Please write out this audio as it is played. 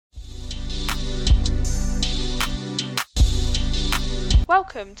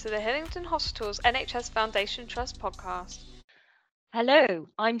Welcome to the Hillingdon Hospitals NHS Foundation Trust podcast. Hello,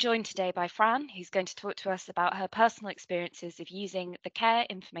 I'm joined today by Fran, who's going to talk to us about her personal experiences of using the Care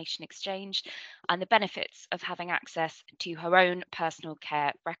Information Exchange and the benefits of having access to her own personal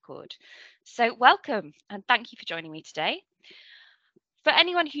care record. So welcome and thank you for joining me today. For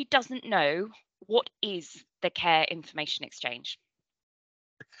anyone who doesn't know, what is the Care Information Exchange?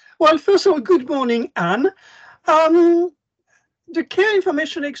 Well, first of all, good morning, Anne. The Care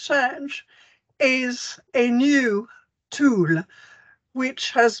Information Exchange is a new tool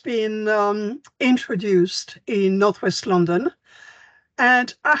which has been introduced in Northwest London,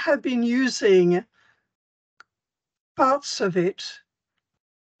 and I have been using parts of it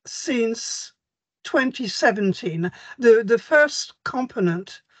since 2017. The first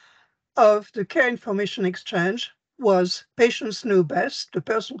component of the Care Information Exchange was Patients Know Best, the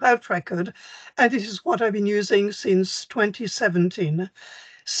personal health record, and this is what I've been using since 2017.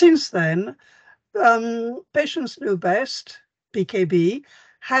 Since then, Patients Know Best, PKB,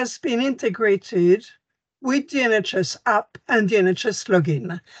 has been integrated with the NHS app and the NHS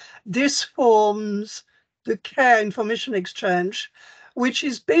login. This forms the Care Information Exchange, which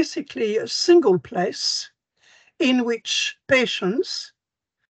is basically a single place in which patients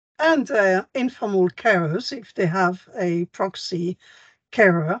and their informal carers, if they have a proxy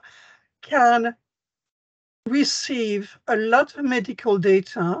carer, can receive a lot of medical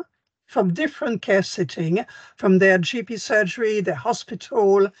data from different care settings, from their GP surgery, their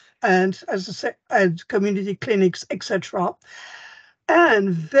hospital, and as I said, and community clinics, etc.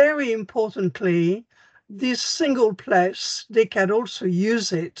 And very importantly, this single place, they can also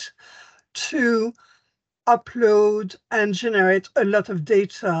use it to upload and generate a lot of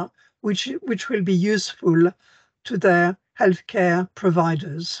data which will be useful to their healthcare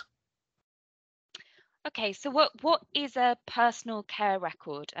providers. Okay, so what is a personal care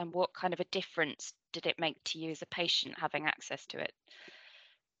record and what kind of a difference did it make to you as a patient having access to it?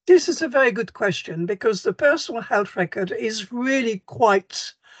 This is a very good question because the personal health record is really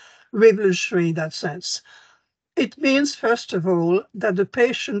quite revolutionary in that sense. It means, first of all, that the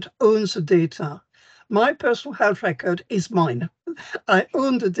patient owns the data. My personal health record is mine. I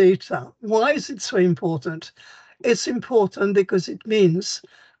own the data. Why is it so important? It's important because it means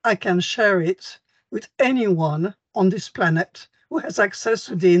I can share it with anyone on this planet who has access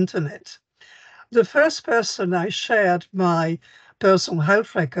to the internet. The first person I shared my personal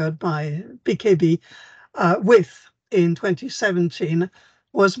health record, my PKB, with in 2017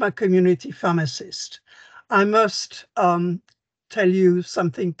 was my community pharmacist. I must tell you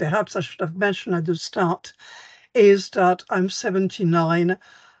something perhaps I should have mentioned at the start, is that I'm 79,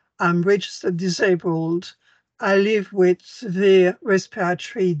 I'm registered disabled, I live with severe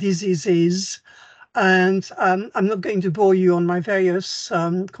respiratory diseases, and I'm not going to bore you on my various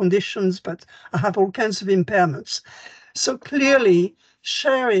conditions, but I have all kinds of impairments. So clearly,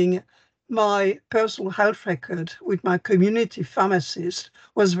 sharing my personal health record with my community pharmacist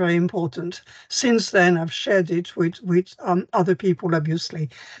was very important. Since then, I've shared it with other people, obviously.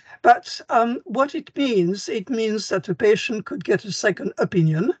 But what it means that a patient could get a second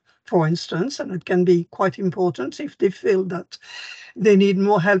opinion, for instance, and it can be quite important if they feel that they need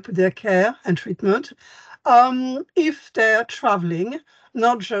more help with their care and treatment. If they're traveling,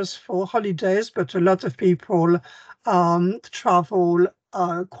 not just for holidays, but a lot of people travel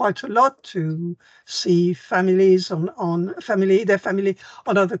quite a lot to see families their family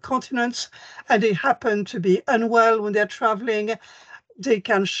on other continents, and they happen to be unwell when they're traveling, they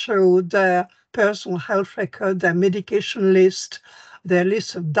can show their personal health record, their medication list, their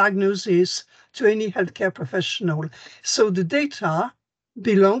list of diagnoses to any healthcare professional. So the data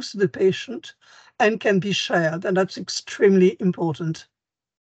belongs to the patient and can be shared, and that's extremely important.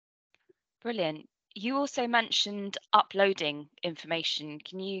 Brilliant. You also mentioned uploading information.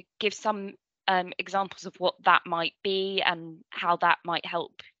 Can you give some examples of what that might be and how that might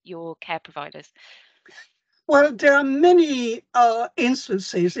help your care providers? Well, there are many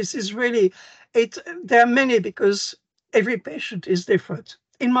instances. This is really it. There are many because every patient is different.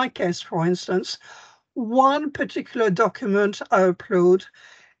 In my case, for instance, one particular document I upload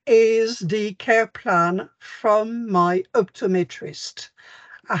is the care plan from my optometrist.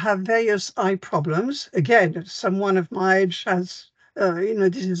 I have various eye problems. Again, someone of my age has,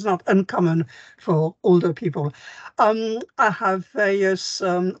 this is not uncommon for older people. I have various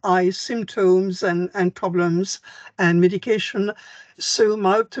eye symptoms and problems and medication. So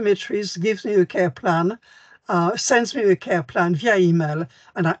my optometrist gives me a care plan, sends me a care plan via email,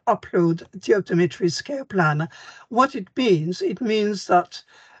 and I upload the optometrist care plan. What it means that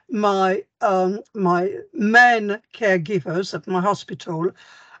my main caregivers at my hospital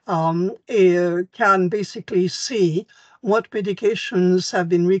can basically see what medications have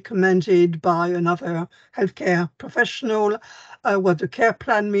been recommended by another healthcare professional, what the care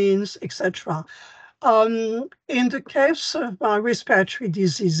plan means, etc. In the case of my respiratory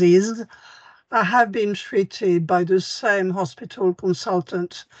diseases, I have been treated by the same hospital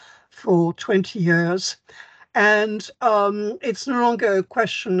consultant for 20 years. And it's no longer a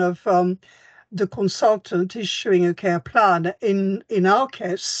question of the consultant issuing a care plan. In our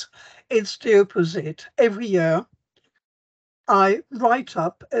case, it's the opposite. Every year, I write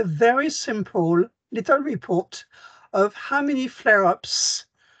up a very simple little report of how many flare-ups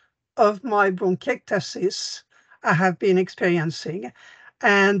of my bronchiectasis I have been experiencing,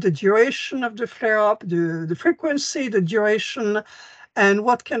 and the duration of the flare-up, the frequency, the duration, and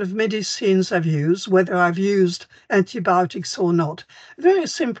what kind of medicines I've used, whether I've used antibiotics or not. Very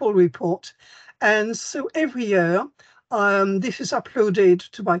simple report. And so every year, this is uploaded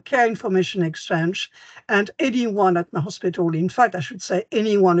to my Care Information Exchange, and anyone at my hospital, in fact, I should say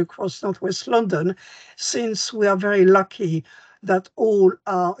anyone across Northwest London, since we are very lucky that all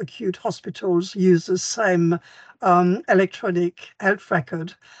our acute hospitals use the same electronic health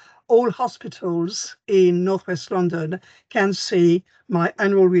record. All hospitals in Northwest London can see my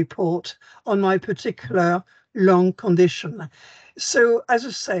annual report on my particular lung condition. So, as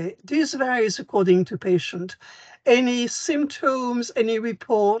I say, this varies according to patient. Any symptoms, any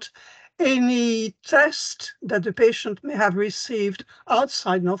report, any test that the patient may have received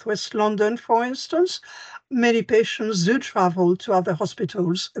outside Northwest London, for instance. Many patients do travel to other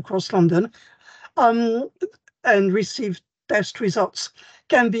hospitals across London and receive test results,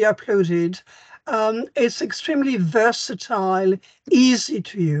 can be uploaded. It's extremely versatile, easy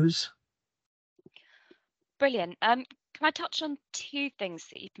to use. Brilliant. Can I touch on two things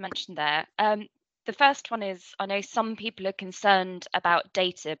that you've mentioned there? The first one is, I know some people are concerned about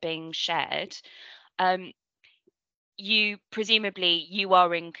data being shared. You presumably you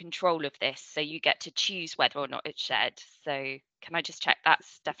are in control of this, so you get to choose whether or not it's shared. So can I just check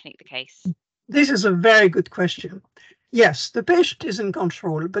that's definitely the case? This is a very good question. Yes, the patient is in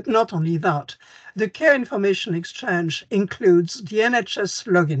control, but not only that. The Care Information Exchange includes the NHS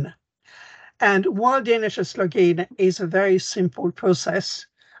login. And while the NHS login is a very simple process,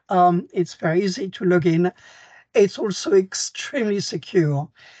 it's very easy to log in, it's also extremely secure.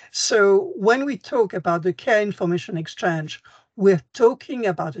 So when we talk about the Care Information Exchange, we're talking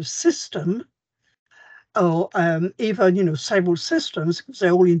about a system, or even several systems, because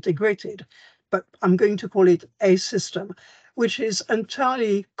they're all integrated. But I'm going to call it a system, which is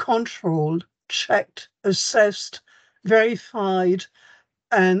entirely controlled, checked, assessed, verified,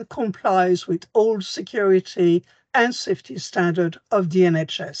 and complies with all security and safety standard of the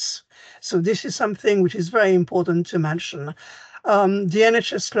NHS. So this is something which is very important to mention. The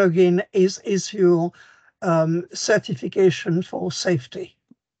NHS login is your certification for safety.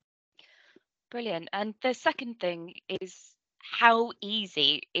 Brilliant. And the second thing is, how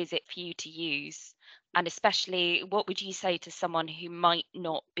easy is it for you to use? And especially, what would you say to someone who might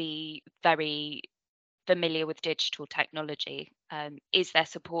not be very familiar with digital technology? Is there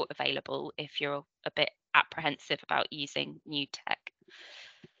support available if you're a bit apprehensive about using new tech?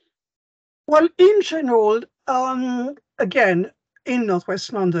 Well, in general, again, in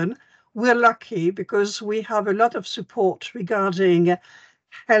Northwest London, we're lucky because we have a lot of support regarding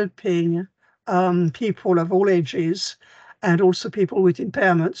helping people of all ages and also people with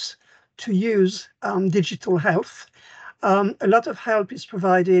impairments to use digital health. A lot of help is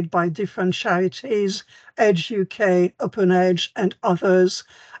provided by different charities, Edge UK, Open Edge, and others,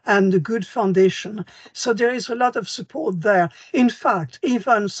 and the Good Foundation. So there is a lot of support there. In fact,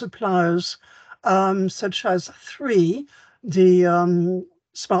 even suppliers such as 3, the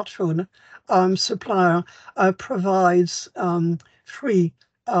smartphone supplier, provides free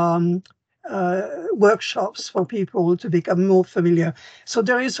workshops for people to become more familiar. So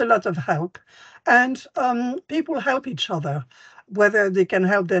there is a lot of help. And people help each other, whether they can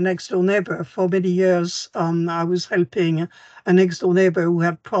help their next door neighbor. For many years, I was helping a next door neighbor who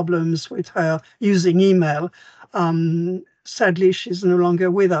had problems with her using email. Sadly, she's no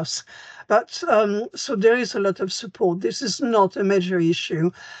longer with us. But so there is a lot of support. This is not a major issue.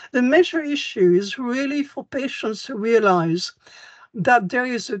 The major issue is really for patients to realize that there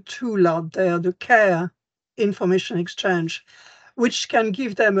is a tool out there, the Care Information Exchange, which can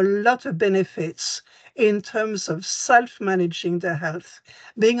give them a lot of benefits in terms of self-managing their health,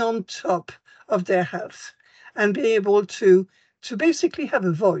 being on top of their health, and being able to to basically have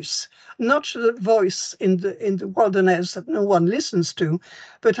a voice, not a voice in the wilderness that no one listens to,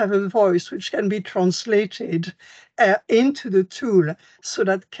 but have a voice which can be translated into the tool so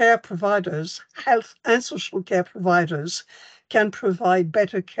that care providers, health and social care providers, can provide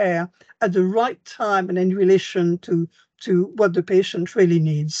better care at the right time and in relation to what the patient really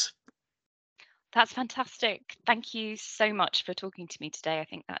needs. That's fantastic. Thank you so much for talking to me today. I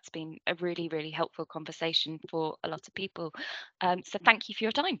think that's been a really, really helpful conversation for a lot of people. So thank you for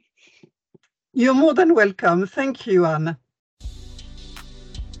your time. You're more than welcome. Thank you, Anne.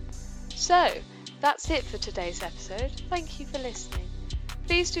 So, that's it for today's episode. Thank you for listening.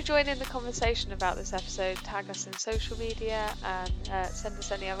 Please do join in the conversation about this episode, tag us in social media and send us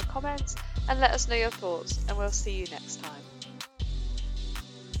any other comments and let us know your thoughts, and we'll see you next time.